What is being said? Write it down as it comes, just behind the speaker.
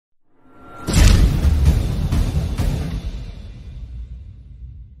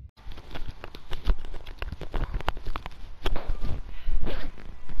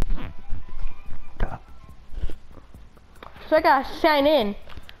So I gotta sign in.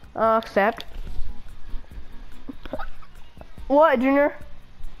 Accept. What, Junior?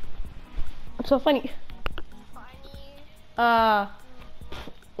 What's so funny?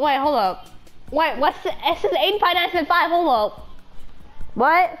 Wait, hold up. Wait, what's the, it says 85975, hold up.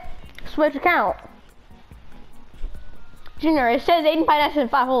 What? Switch account. Junior, it says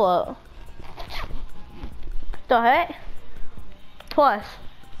 85975, hold up. The heck? Plus.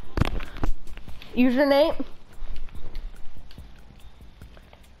 Username.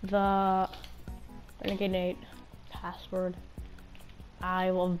 TheRenegadeNade. Password.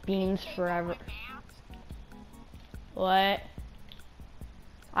 I love beans forever. What?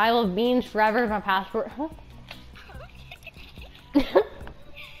 I love beans forever is my password. Huh?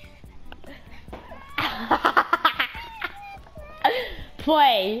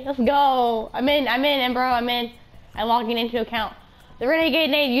 Play. Let's go. I'm in, bro. I'm in. I'm logging into account.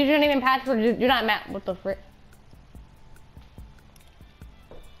 TheRenegadeNade username and password do not match. What the frick?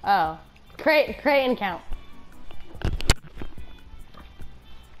 Oh. Create an account.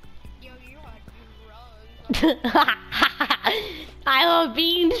 Yo, you're like drugs. I love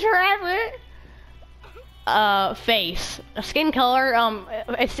beans forever. Face. Skin color,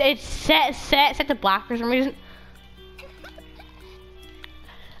 it's set to black for some reason.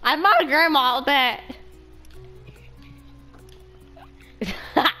 I'm not a grandma with that.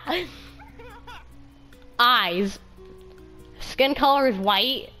 Eyes. Skin color is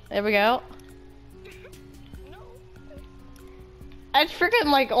white. There we go. No. That's freaking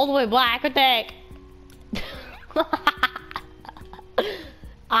like all the way black. What the heck?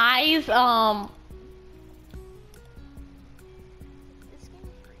 Eyes, This game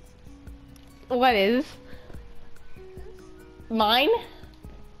freezes. what is? Mine?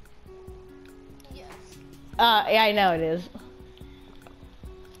 Yes. Yeah, I know it is.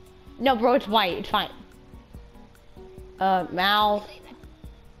 No, bro, it's white. It's fine. Mouth.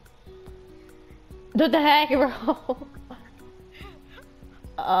 What the heck, bro?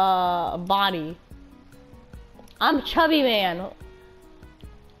 Body. I'm chubby man.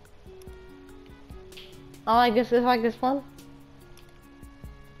 I like this. I like this one.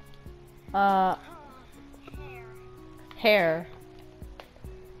 Hair.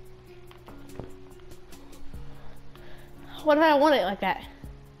 What if I want it like that?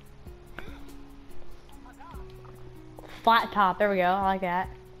 Flat top. There we go. I like that.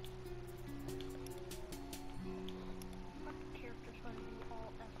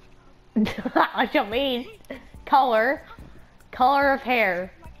 What you mean? Color. Color of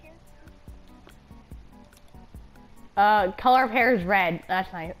hair. Color of hair is red.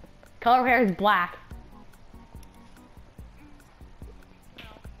 That's nice. Color of hair is black.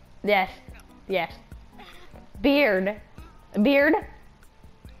 Yes. Yes. Beard. Beard?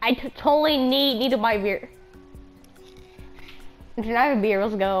 I totally need to buy beard. If you have a beard,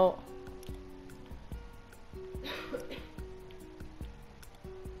 let's go.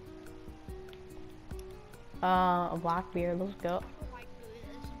 A black beard, let's go.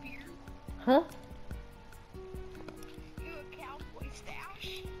 Huh?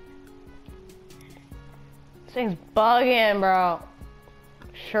 This thing's bugging, bro.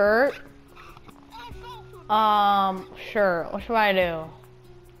 Shirt. Shirt. What should I do?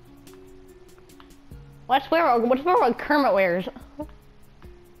 Let's wear what Kermit wears.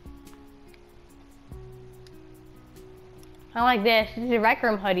 I like this. This is a Rec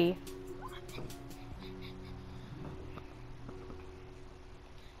Room hoodie.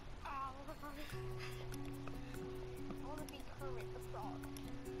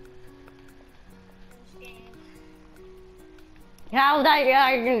 Yeah,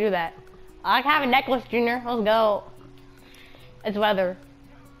 you're gonna do that. I can have a necklace, Junior. Let's go. It's leather.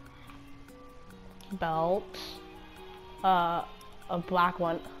 Belt. A black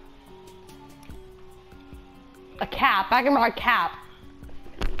one. A cap. I can wear a cap.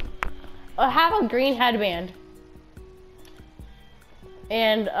 I have a green headband.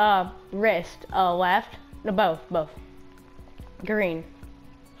 And wrist. Left. No, both. Green.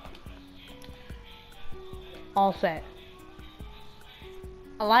 All set.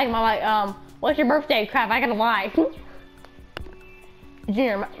 I like my what's your birthday? Crap, I gotta lie.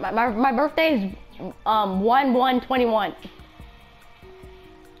 Junior, my birthday is 1/1/21.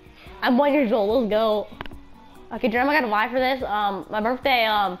 I'm 1 years old. Let's go. Okay, Junior, I gotta lie for this. My birthday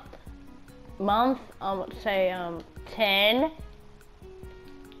month, let's say 10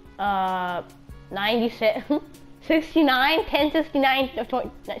 96 69 10 69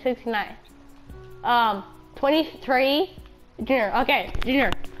 69 23. Junior, okay,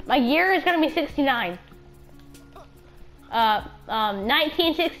 Junior. My year is gonna be 69.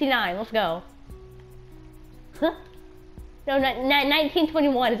 1969. Let's go. Huh? No,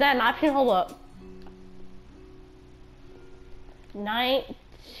 1921. Is that an option? Hold up.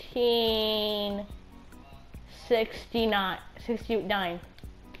 1969. 69.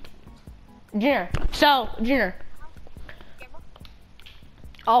 Junior. So, Junior.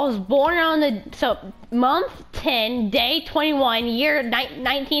 I was born on the month 10, day 21, year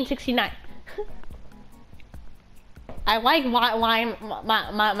 1969. I like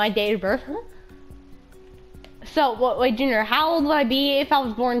my date of birth. So, wait, Junior, how old would I be if I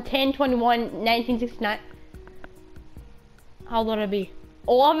was born 10/21/1969? How old would I be?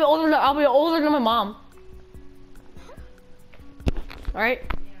 Oh, I'll be older than my mom. All right,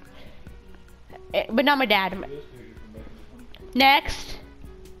 but not my dad. Next,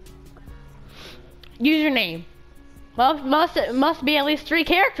 username. Must be at least 3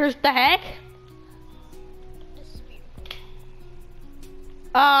 characters. The heck?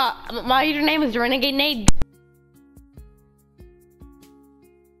 My username is TheRenegadeNade.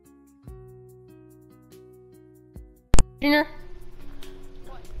 Junior?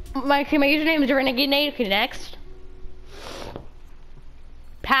 My username is TheRenegadeNade. Okay, next.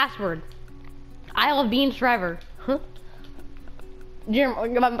 Password. I love beans forever. Huh?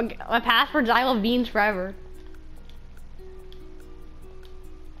 Junior, my password is I love beans forever.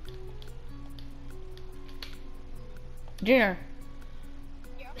 Junior.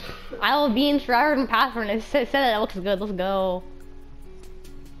 I love beans forever and password. It said that looks good. Let's go.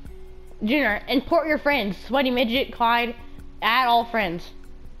 Junior, import your friends. Sweaty Midget, Clyde, add all friends.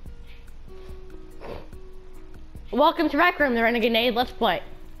 Welcome to Rec Room, TheRenegadeNade. Let's play.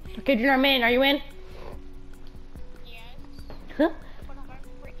 Okay, Junior, I'm in. Are you in? Yes. Huh? But I'm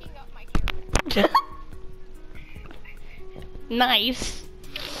freaking up my character. Nice.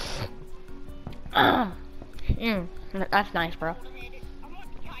 That's nice, bro.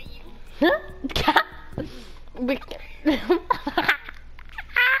 I'm gonna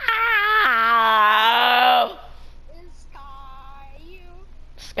tie you.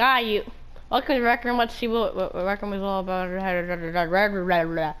 Sky you. Welcome to Rec Room. Let's see what Rec Room is all about.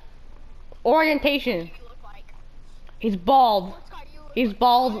 Orientation. He's bald. He's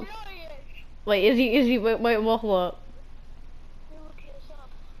bald. Wait, is he? Wait, hold up.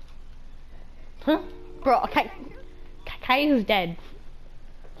 Huh? Bro, Caillou's dead.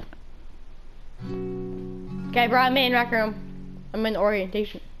 Okay, bro, I'm in Rec Room. I'm in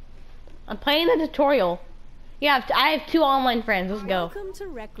orientation. I'm playing the tutorial. Yeah, I have 2 online friends. Let's go. Welcome to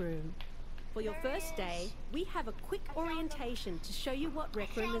Rec Room. For your first day, we have a quick orientation to show you what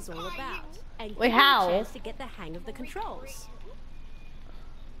Rec Room is all about, and Wait, give you how? a chance to get the hang of the controls.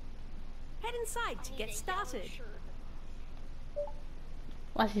 Head inside to get started.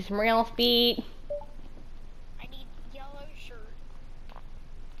 Let's see some real speed. I need yellow shirt.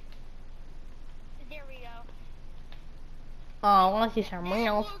 There we go. Oh, let's see some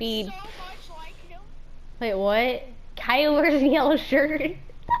real Looks speed. so much like him. Wait, what? Caillou wears a yellow shirt.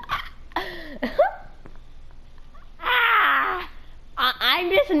 I'm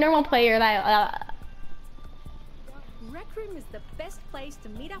just a normal player that. Rec Room is the best place to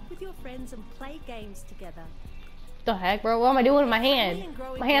meet up with your friends and play games together. The heck, bro? What am I doing with my hand?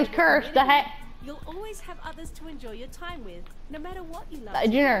 My hand's cursed. The heck? You'll always have others to enjoy your time with, no matter what you love.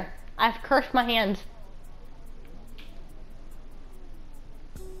 Junior, I've cursed my hands.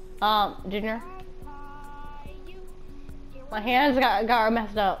 Junior, my hands got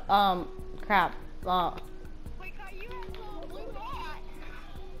messed up. Crap. Wait, you have a blue hat.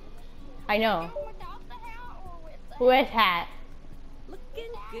 I know. Without the hat or with the hat? With hat.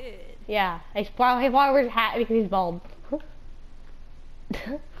 Looking good. Yeah, he probably wears a hat because he's bald.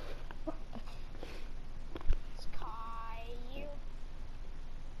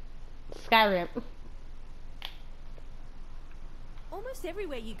 Skyrim. Almost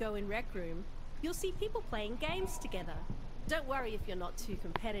everywhere you go in Rec Room, you'll see people playing games together. Don't worry if you're not too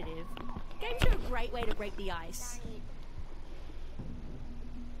competitive. Games are a great way to break the ice.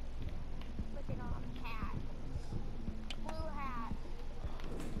 Look at all the hats. Blue hat.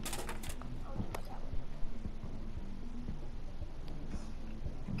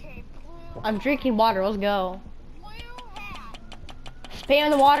 Okay, blue. I'm drinking water. Let's go. Blue hat.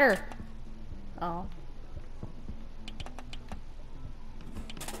 Spam the water. Oh.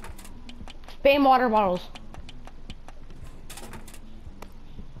 Spam water bottles.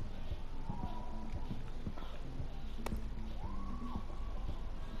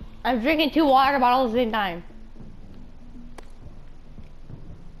 I'm drinking 2 water bottles at the same time.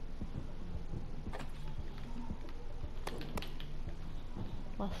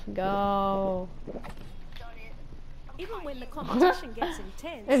 Let's go. Even when the competition gets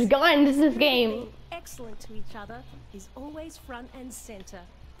intense, There's guns in this game. being excellent to each other is always front and center.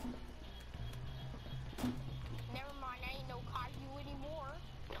 Never mind, I ain't no Caillou anymore.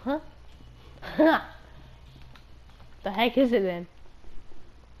 Huh? The heck is it then?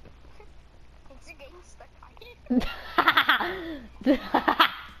 It's against the Caillou.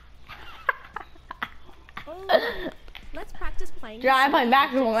 Oh, let's practice playing. Dude, I'm playing some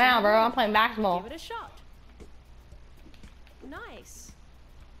basketball objects now, in bro. the I'm room. playing basketball. Give it a shot. Nice.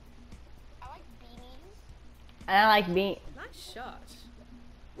 I like beanies. And I like beans. Nice shot.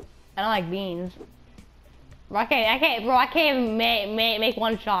 I don't like beans. Bro, I can't even make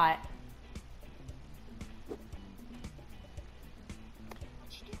one shot. What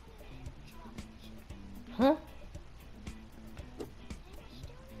you doing? Huh?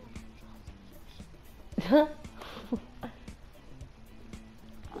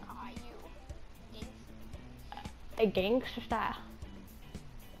 Caillou. A gangster style.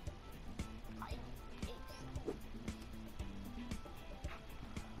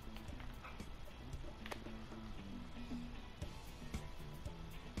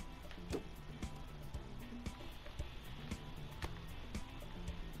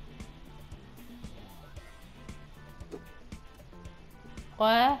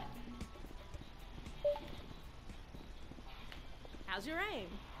 What? How's your aim?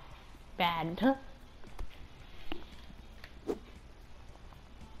 Bad.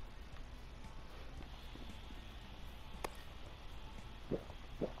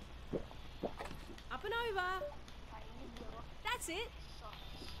 Up and over. That's it.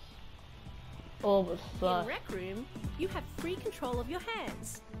 Oh, but In suck. Rec Room, you have free control of your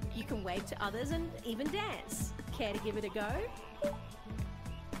hands. You can wave to others and even dance. Care to give it a go?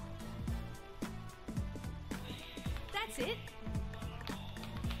 That's it.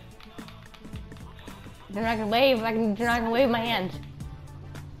 Then I can wave. Then I can wave my hands.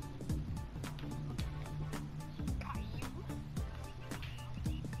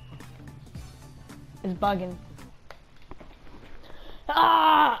 It's bugging.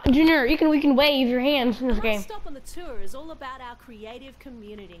 Ah, Junior, we can wave your hands in this Our game. last stop on the tour is all about our creative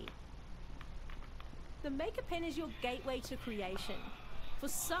community. The Maker Pen is your gateway to creation. For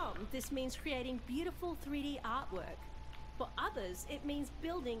some, this means creating beautiful 3D artwork. For others, it means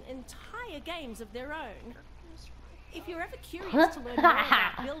building entire games of their own. If you're ever curious to learn more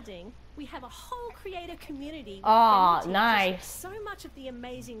about building, we have a whole creator community with Aw, friendly teachers. nice. So much of the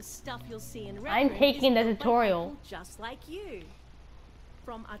amazing stuff you'll see in Rec I'm Room taking is the built by tutorial. people just like you.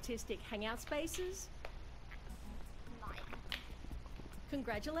 From artistic hangout spaces.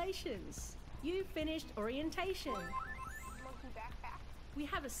 Congratulations! You finished orientation. Monkey backpack. We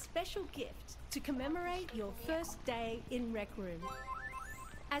have a special gift to commemorate your first day in Rec Room.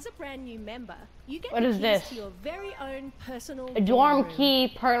 As a brand new member, you get What the is keys this? to your very own personal A dorm room.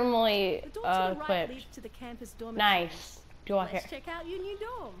 key permanently The door to the right equipped. leads to the campus dormitories. Nice. Do I Let's care? check out your new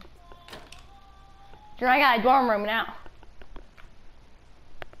dorm. Junior, I got a dorm room now.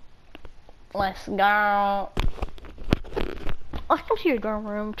 Let's go. Let's come to your dorm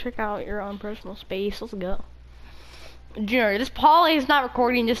room. Check out your own personal space. Let's go. Junior, this Polly is not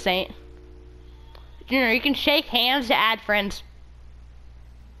recording. Just saying. Junior, you can shake hands to add friends.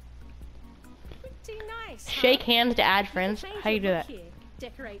 Pretty nice. huh? Shake hands to add You can friends. change How you your do look that? here.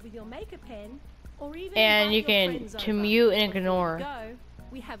 Decorate with your Maker Pen, or even And invite you your can friends to over. mute and Before you ignore. go,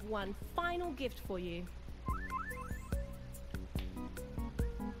 we have one final gift for you.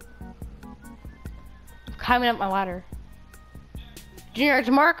 Climbing up my ladder. Junior, it's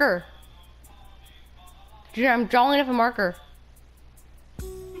a marker. Junior, I'm drawing up a marker.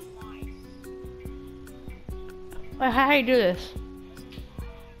 Wait, how do you do this?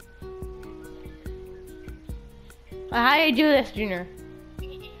 How do you do this, Junior?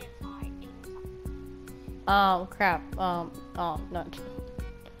 Crap. Oh, nuts.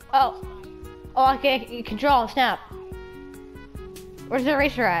 Oh, okay. Control, snap. Where's the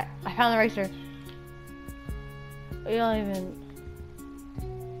eraser at? I found the eraser. You don't even.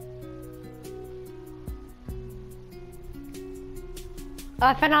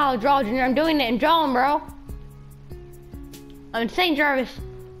 I found out how to draw, Junior. I'm doing it. I'm drawing, bro. I'm insane, Jarvis.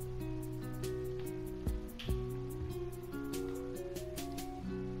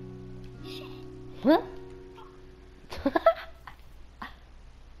 Huh?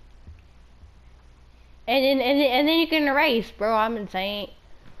 and then you can erase, bro. I'm insane.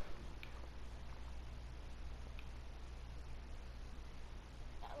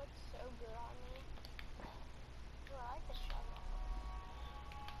 That looks so good on me. Ooh, I like the shovel.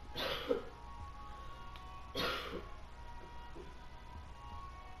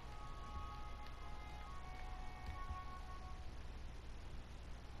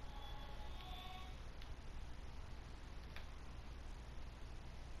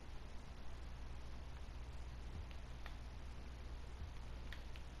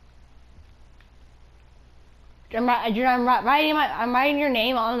 I'm writing your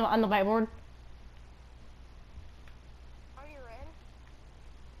name on the whiteboard. Are you ready?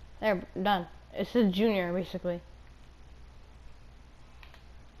 There, done. It says junior, basically.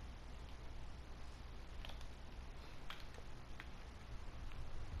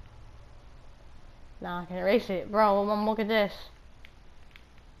 Nah, I can erase it. Bro, Mom, look at this.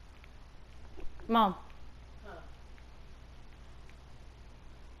 Mom.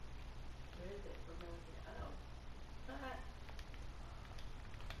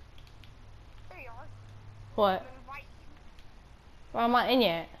 There you are. What? I'm invite you. Well, I'm not in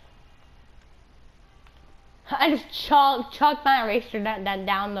yet. I just chucked my eraser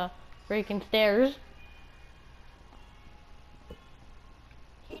down the freaking stairs.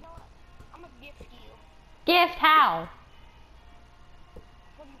 Hey, you know what? I'm gonna gift you. Gift how?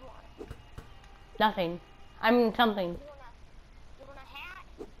 What do you want? Nothing. I mean something. You want a hat?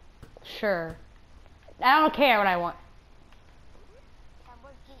 Sure. I don't care what I want. I'm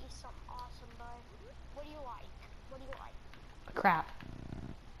gonna get you something awesome, bud. What do you like? What do you like? Crap.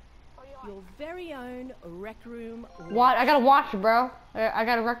 What do you like? Your very own rec room. What? I gotta watch, bro. I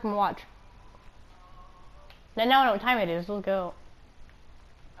gotta wreck my watch. Now I know what time it is. Let's go.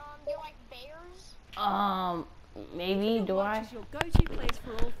 Do you like bears? Maybe. Do Watch I? is your go-to place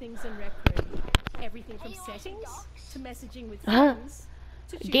for all things in rec room. Everything from Hey, you like settings ducks? to messaging with Huh? friends.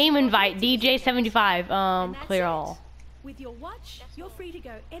 To choosing Game what invite. activities to do. DJ75. And that's Clear it. all. With your watch, you're free to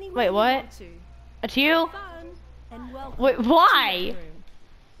go anywhere Wait, you what? want to. It's you? Fun and welcome. Wait, to why? Rec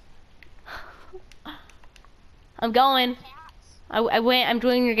Room. I'm going. Cats? I went. I'm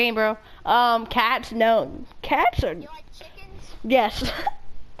doing your game, bro. Cats? No. Cats are. You like chickens? Yes.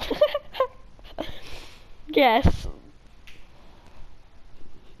 Yes.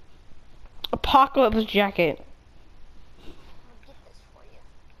 Apocalypse jacket. I'm gonna get this for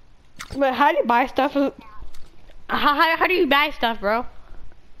you. But how do you buy stuff? Cat. How do you buy stuff, bro?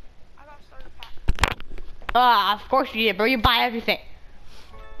 I got a starter pack. Of course you did, bro. You buy everything.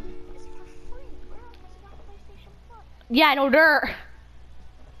 It's for free, bro. It's not PlayStation Plus. Yeah, no dirt.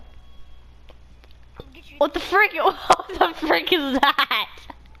 I'm gonna get you. What the frick? What the frick is that?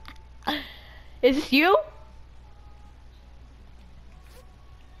 Is this you?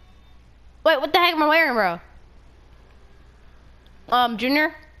 Wait, what the heck am I wearing, bro?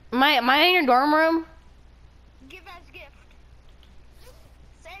 Junior? Am I in your dorm room? Give as gift.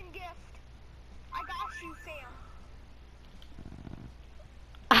 Send gift. I got you,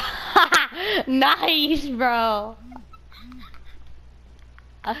 fam. Nice, bro.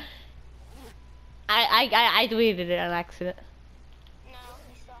 I deleted it on accident. No, you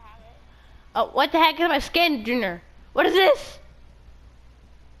still have it. Oh, what the heck is my skin, Junior? What is this?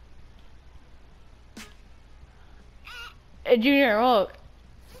 Junior, look.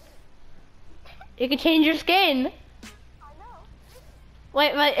 You can change your skin. I know.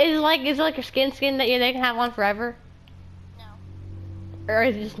 Wait, but is it like your skin that they can have on forever? No. Or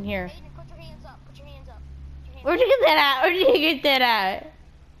is it just in here? Aiden, put your hands up. Put your hands up. Put your hands Where'd you get that at? Where'd you get that at? up.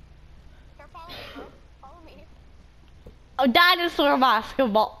 Here, follow me, bro. Follow me. Oh, dinosaur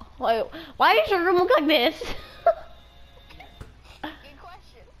basketball. Wait, why does your room look like this? Good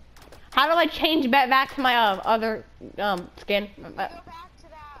question. How do I change back to my other skin? Go back to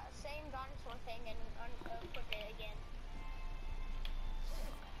that same dinosaur thing and equip it again.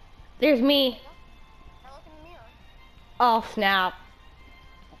 There's me. Now look in the mirror. Oh snap!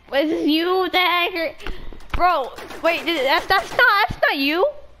 Is this you? What the heck? Bro, wait, that's not you.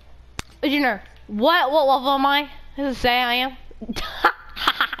 Junior, what level am I? Does it say I am? No,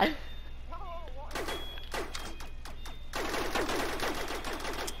 what?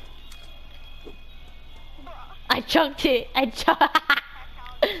 Bruh. I chucked it. That's how you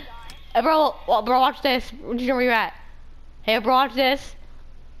die. Hey, bro, watch this. Junior, where you at? Hey, bro, watch this.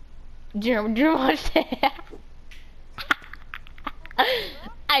 Junior, watch this.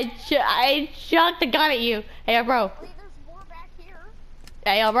 I chucked the gun at you. Hey, bro. Wait, there's more back here.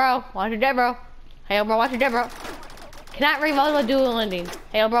 Hey, bro, watch your dead, bro. Hey, bro, watch your dead, bro. Cannot revolve dual landing.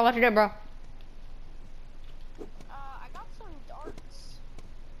 Hey, bro, watch your dead, bro. I got some darts.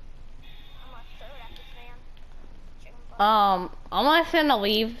 I'm gonna throw it at this man. Chicken butt. I'm gonna send a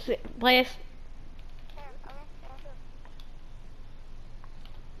leave place. Here, okay, sure.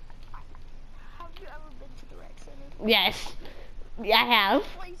 Have you ever been to the rec center? Yes, yeah, I have.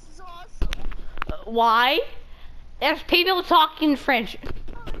 This place is awesome. Why? There's people talking French.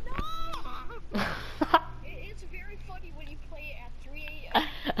 Oh no! It's very funny when you play it at 3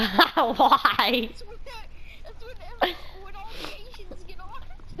 a.m. Why? When all the Asians get on.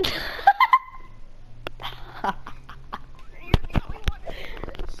 You're the only one who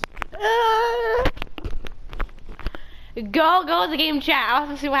knows. Go to the game chat. I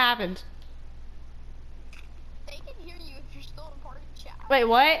want to see what happens. They can hear you if you're still in party chat. Wait,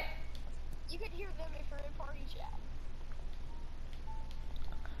 what? You can hear them if you're in party chat.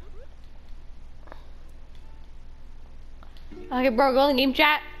 Okay, bro, go in the game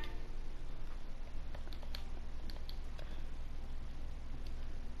chat.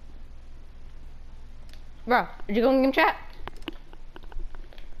 Bro, did you go in the game chat?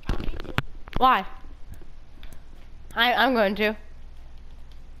 I don't need to. Why? I'm going to.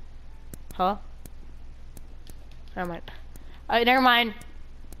 Huh? Never mind. Alright, never mind.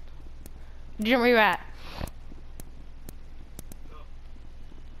 Junior, where you at?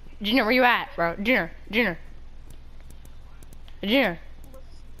 Junior, where you at, bro? Junior. Aiden.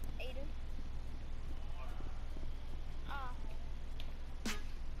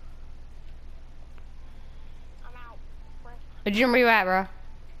 I'm out. Junior, where you at, bro?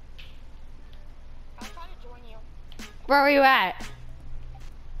 I'll try to join you. Bro, where you at?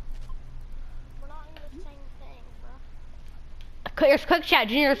 We're not in the same thing, bro. There's quick chat,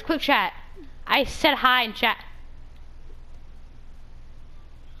 Junior, there's quick chat. I said hi in chat.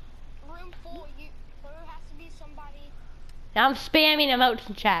 Room full. There has to be somebody. Now I'm spamming emotes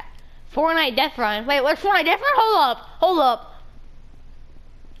in chat. Fortnite Death Run. Wait, what's Fortnite Death Run? Hold up.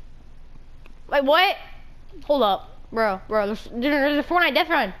 Wait, what? Hold up. Bro, there's a Fortnite Death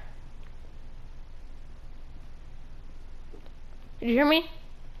Run. Did you hear me?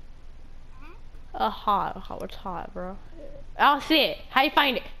 What's hot, bro? I don't see it. How you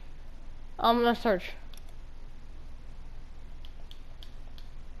find it? I'm gonna search.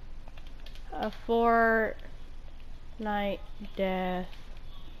 A Fortnite Death.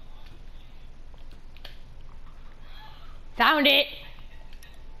 Found it.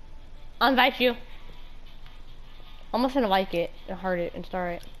 I'll invite you. I'm just gonna like it and heart it and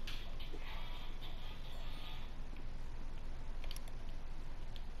start it.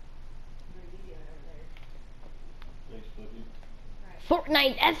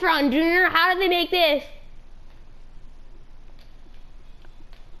 Fortnite Death Run, Junior. How did they make this?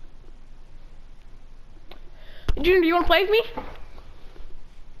 Junior, do you want to play with me?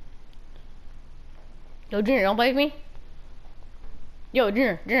 Yo, Junior, you want to play with me? Yo,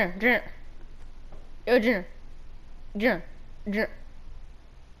 Junior. Yo, Junior. Yo,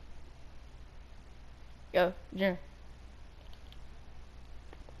 Junior.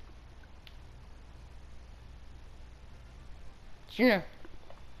 Junior.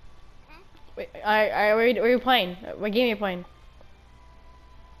 Wait, where are you playing? What game are you playing?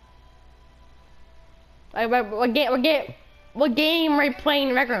 What game are you in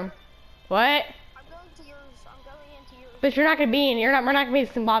the rec room? What? I'm going to yours. I'm going into yours. But you're not gonna be in. We're not gonna be in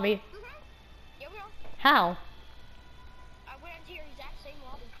Sing Bobby. Yeah, we are. How? I went into your exact same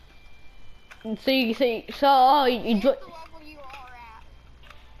lobby. You Here's the level you are at.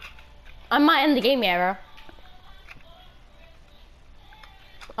 I'm not in the game yet, bro.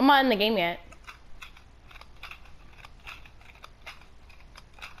 I'm not in the game yet.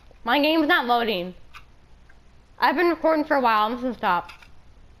 My game's not loading. I've been recording for a while. I'm just gonna stop.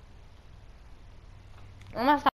 I'm gonna stop.